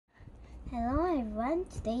Hello everyone,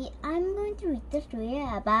 today I'm going to read the story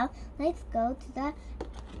about Let's Go to the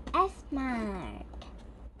mart.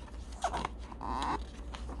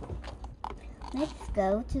 Let's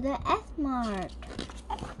go to the mart.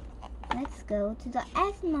 Let's go to the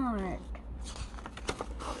mart.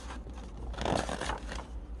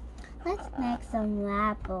 Let's make some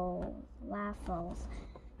waffles.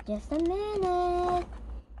 Just a minute.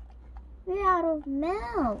 We're out of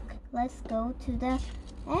milk. Let's go to the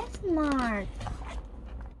mart.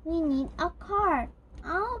 We need a cart.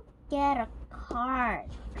 I'll get a cart.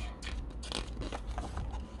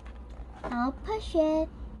 I'll push it.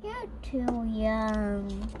 You're too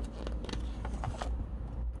young.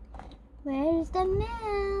 Where's the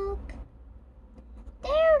milk?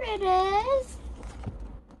 There it is.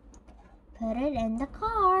 Put it in the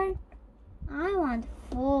cart. I want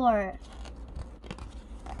 4.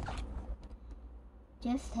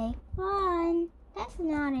 Just take 1. That's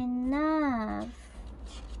not enough.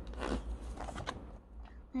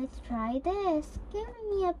 Let's try this. Give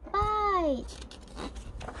me a bite.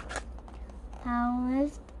 How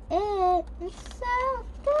is it? It's so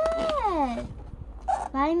good.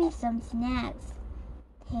 Buy me some snacks.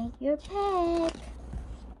 Take your pick.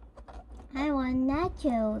 I want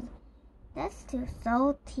nachos. That's too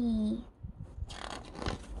salty.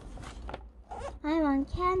 I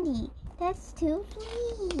want candy. That's too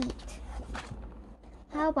sweet.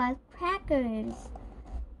 How about crackers?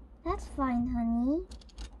 That's fine, honey.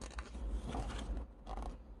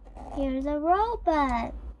 Here's a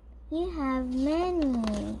robot. You have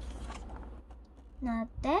many. Not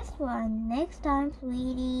this one. Next time,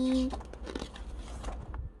 sweetie.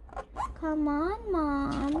 Come on,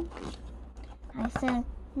 Mom. I said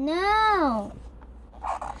no.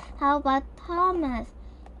 How about Thomas?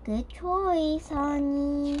 Good choice,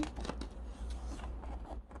 honey.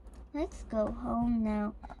 Let's go home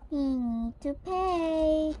now. We need to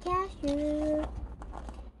pay. Cashier.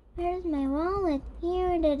 Where's my wallet?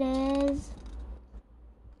 Here it is.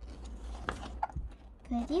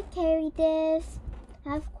 Could you carry this?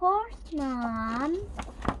 Of course, Mom.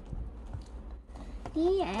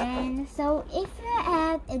 The end. So if you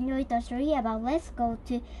have enjoyed the story about Let's Go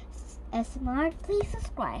to Smart, please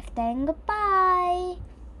subscribe. Then goodbye.